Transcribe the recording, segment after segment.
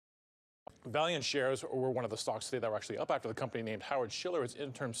Valeant shares were one of the stocks today that were actually up after the company named Howard Schiller its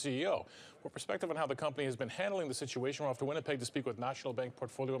interim CEO. For perspective on how the company has been handling the situation, we're off to Winnipeg to speak with National Bank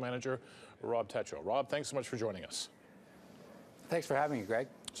Portfolio Manager Rob Tetrault. Rob, thanks so much for joining us. Thanks for having me, Greg.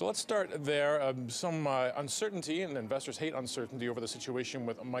 So let's start there. Some uncertainty, and investors hate uncertainty over the situation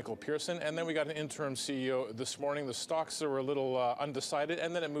with Michael Pearson. And then we got an interim CEO this morning. The stocks were a little undecided,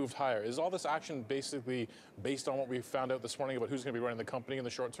 and then it moved higher. Is all this action basically based on what we found out this morning about who's going to be running the company in the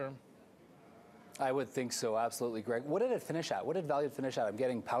short term? I would think so, absolutely, Greg. What did it finish at? What did Valeant finish at? I'm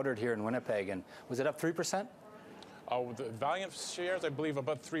getting powdered here in Winnipeg. And was it up 3%? The Valeant shares, I believe,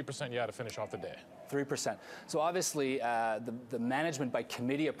 about 3%, to finish off the day. 3%. So obviously, the management by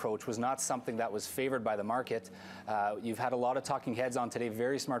committee approach was not something that was favored by the market. You've had a lot of talking heads on today.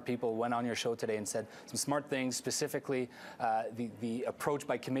 Very smart people went on your show today and said some smart things. Specifically, the approach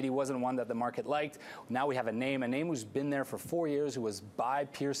by committee wasn't one that the market liked. Now we have a name who's been there for 4 years, who was by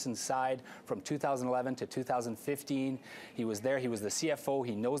Pearson's side from 2011 to 2015. He was there. He was the CFO.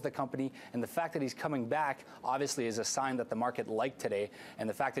 He knows the company. And the fact that he's coming back, obviously, is a sign that the market liked today. And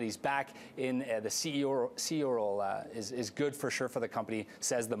the fact that he's back in the CEO role is good for sure for the company,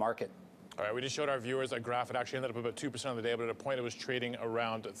 says the market. All right, we just showed our viewers a graph. It actually ended up about 2% on the day, but at a point it was trading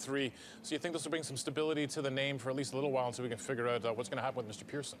around 3. So you think this will bring some stability to the name for at least a little while until we can figure out what's going to happen with Mr.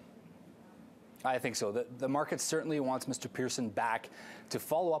 Pearson? I think so. The market certainly wants Mr. Pearson back to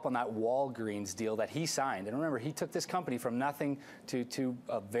follow up on that Walgreens deal that he signed. And remember, he took this company from nothing to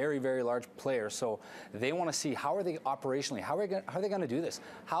a very, very large player. So they want to see, how are they operationally, how are they going to do this?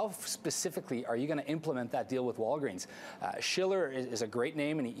 How specifically are you going to implement that deal with Walgreens? Schiller is a great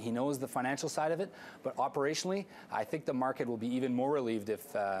name, and he knows the financial side of it. But operationally, I think the market will be even more relieved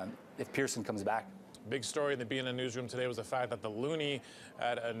if Pearson comes back. Big story in the BNN newsroom today was the fact that the loonie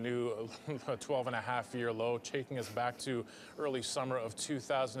had a new 12.5-year low, taking us back to early summer of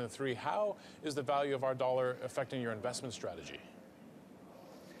 2003. How is the value of our dollar affecting your investment strategy?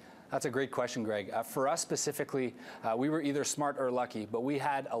 That's a great question, Greg. For us specifically, we were either smart or lucky, but we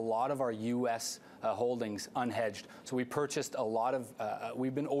had a lot of our U.S. Holdings unhedged. So we purchased a lot of,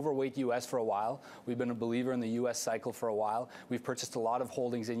 we've been overweight U.S. for a while. We've been a believer in the U.S. cycle for a while. We've purchased a lot of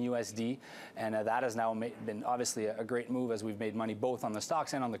holdings in USD, and that has now been obviously a great move as we've made money both on the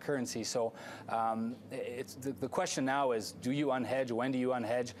stocks and on the currency. So the question now is, do you unhedge? When do you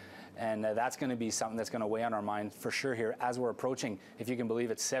unhedge? And that's going to be something that's going to weigh on our mind for sure here as we're approaching, if you can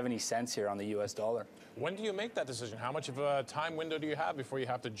believe it, 70 cents here on the U.S. dollar. When do you make that decision? How much of a time window do you have before you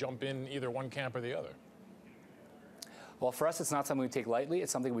have to jump in either one camp or the other? Well, for us, it's not something we take lightly.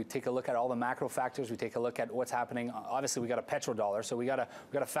 It's something we take a look at all the macro factors. We take a look at what's happening. Obviously, we got a petrodollar, so we got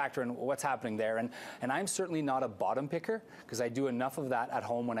to factor in what's happening there. And I'm certainly not a bottom picker, because I do enough of that at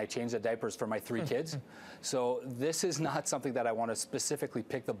home when I change the diapers for my 3 kids. So this is not something that I want to specifically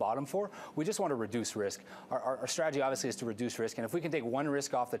pick the bottom for. We just want to reduce risk. Our strategy, obviously, is to reduce risk. And if we can take one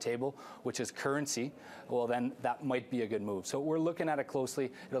risk off the table, which is currency, well, then that might be a good move. So we're looking at it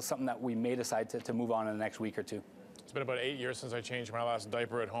closely. It's something that we may decide to move on in the next week or two. It's been about 8 years since I changed my last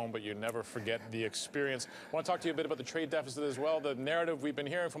diaper at home, but you never forget the experience. I want to talk to you a bit about the trade deficit as well. The narrative we've been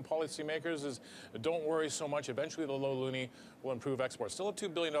hearing from policymakers is, don't worry so much. Eventually, the low loonie will improve exports. Still a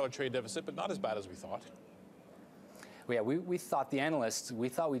 $2 billion trade deficit, but not as bad as we thought. Yeah, we thought, the analysts, we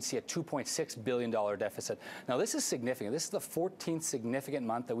thought we'd see a $2.6 billion deficit. Now, this is significant. This is the 14th significant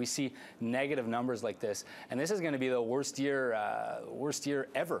month that we see negative numbers like this. And this is going to be the worst year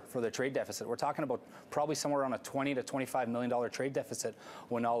ever for the trade deficit. We're talking about probably somewhere around a $20 to $25 million trade deficit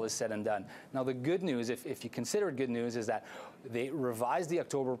when all is said and done. Now, the good news, if you consider it good news, is that they revised the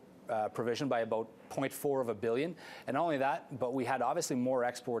October provision by about 0.4 billion. And not only that, but we had obviously more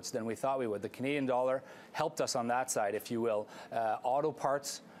exports than we thought we would. The Canadian dollar helped us on that side, if you will. Auto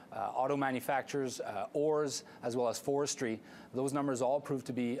parts, auto manufacturers, ores, as well as forestry, those numbers all proved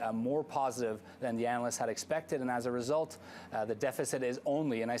to be more positive than the analysts had expected. And as a result, the deficit is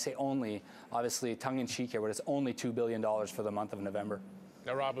only, and I say only, obviously tongue-in-cheek here, but it's only $2 billion for the month of November.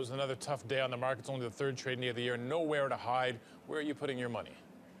 Now, Rob, it was another tough day on the markets, only the 3rd trading day of the year. Nowhere to hide. Where are you putting your money?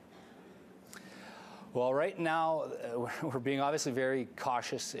 Well, right now, we're being obviously very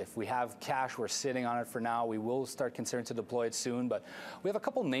cautious. If we have cash, we're sitting on it for now. We will start considering to deploy it soon, but we have a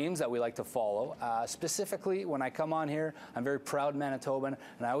couple names that we like to follow. Specifically, when I come on here, I'm very proud Manitoban,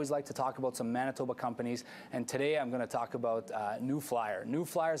 and I always like to talk about some Manitoba companies. And today, I'm going to talk about New Flyer. New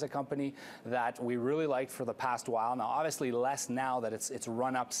Flyer is a company that we really liked for the past while. Now, obviously, less now that it's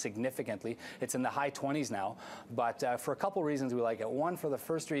run up significantly. It's in the high 20s now, but for a couple reasons we like it. One, for the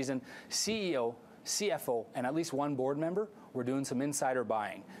first reason, CEO, CFO, and at least one board member we're doing some insider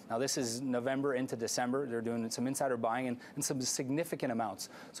buying. Now this is November into December. They're doing some insider buying in some significant amounts.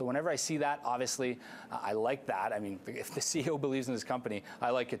 So whenever I see that, obviously, I like that. I mean, if the CEO believes in this company, I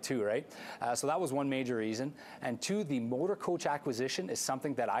like it too, right? So that was one major reason. And two, the motor coach acquisition is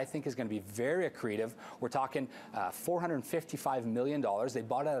something that I think is going to be very accretive. We're talking $455 million. They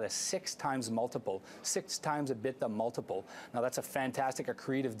bought it at a 6 times multiple, 6 times EBITDA multiple. Now that's a fantastic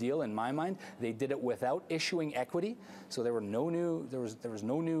accretive deal in my mind. They did it without issuing equity, so there was no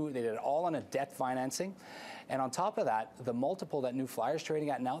new, they did it all on a debt financing. And on top of that, the multiple that New Flyer is trading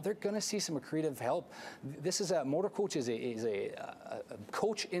at now, they're going to see some accretive help. This is a motor coach is a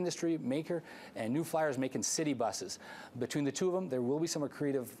coach industry maker, and New Flyer is making city buses. Between the two of them, there will be some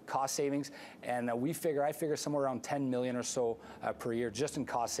accretive cost savings, and I figure somewhere around 10 million or so per year just in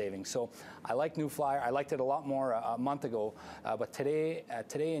cost savings. So I like New Flyer. I liked it a lot more a month ago, but today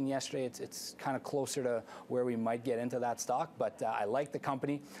and yesterday, it's kind of closer to where we might get into that stock. But I like the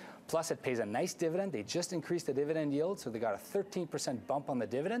company. Plus, it pays a nice dividend. They just increased the dividend yield, so they got a 13% bump on the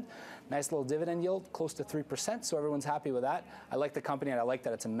dividend. Nice little dividend yield, close to 3%, so everyone's happy with that. I like the company, and I like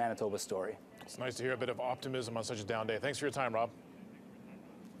that it's a Manitoba story. It's nice to hear a bit of optimism on such a down day. Thanks for your time, Rob.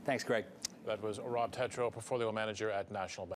 Thanks, Greg. That was Rob Tetrault, Portfolio Manager at National Bank.